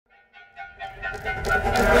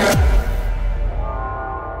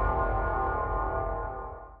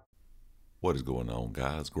What is going on,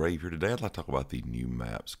 guys? Grave here. Today I'd like to talk about the new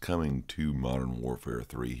maps coming to Modern Warfare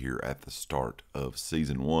 3 here at the start of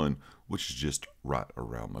Season 1, which is just right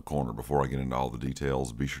around the corner. Before I get into all the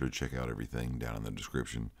details, be sure to check out everything down in the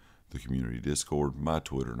description, the community Discord, my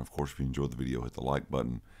Twitter, and of course if you enjoyed the video, hit the like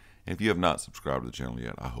button. And if you have not subscribed to the channel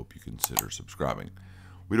yet, I hope you consider subscribing.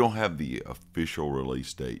 We don't have the official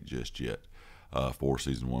release date just yet. For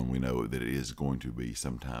Season 1, we know that it is going to be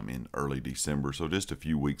sometime in early December, so just a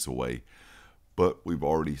few weeks away. But we've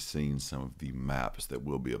already seen some of the maps that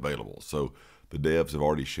will be available. So the devs have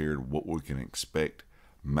already shared what we can expect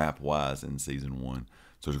map-wise in Season 1.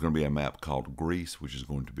 So there's going to be a map called Greece, which is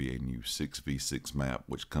going to be a new 6v6 map,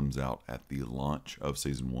 which comes out at the launch of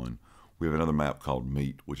Season 1. We have another map called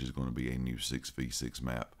Meat, which is going to be a new 6v6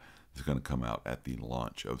 map. It's going to come out at the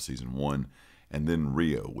launch of Season 1. And then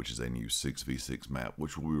Rio, which is a new 6v6 map,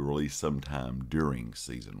 which will be released sometime during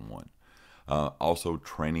Season 1. Also,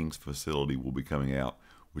 Training's Facility will be coming out,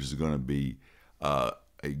 which is going to be a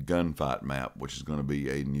gunfight map, which is going to be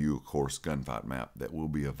a new, of course, gunfight map that will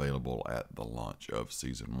be available at the launch of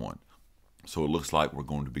Season 1. So it looks like we're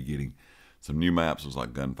going to be getting some new maps. It looks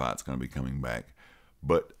like gunfight's going to be coming back.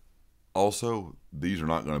 But also, these are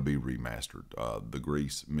not going to be remastered. The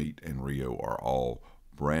Greece, Meat, and Rio are all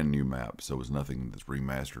brand new maps, so it's nothing that's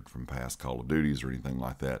remastered from past Call of Duties or anything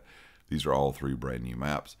like that. These are all three brand new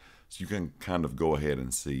maps, so you can kind of go ahead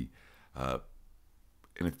and see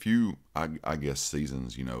in a few, I guess,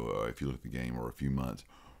 seasons, you know, if you look at the game, or a few months,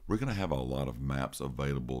 we're going to have a lot of maps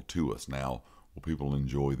available to us. Now, will people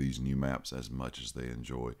enjoy these new maps as much as they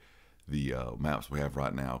enjoy the maps we have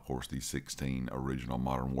right now? Of course, these 16 original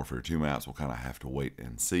Modern Warfare 2 maps, we'll kind of have to wait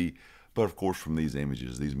and see. But of course, from these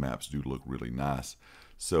images, these maps do look really nice.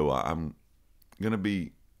 So I'm going to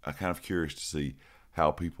be kind of curious to see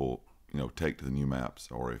how people, you know, take to the new maps,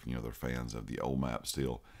 or if, you know, they're fans of the old maps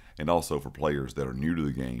still. And also for players that are new to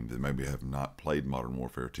the game that maybe have not played Modern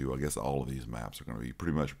Warfare 2, I guess all of these maps are going to be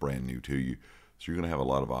pretty much brand new to you. So you're going to have a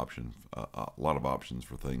lot of options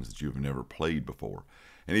for things that you've never played before.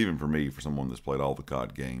 And even for me, for someone that's played all the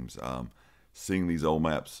COD games, seeing these old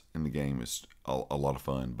maps in the game is a lot of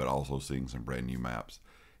fun, but also seeing some brand new maps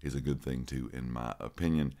is a good thing too, in my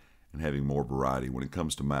opinion. And having more variety when it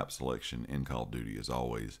comes to map selection in Call of Duty is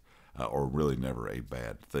always, or really never, a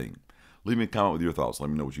bad thing. Leave me a comment with your thoughts. Let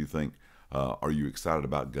me know what you think. Are you excited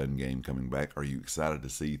about Gun Game coming back? Are you excited to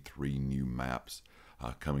see 3 new maps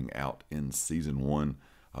coming out in Season 1?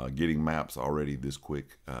 Getting maps already this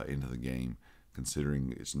quick into the game,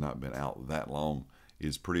 considering it's not been out that long,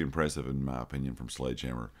 is pretty impressive in my opinion from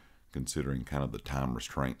Sledgehammer, considering kind of the time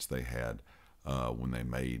restraints they had when they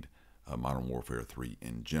made Modern Warfare 3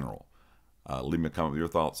 in general. Leave me a comment with your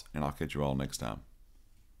thoughts, and I'll catch you all next time.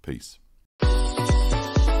 Peace.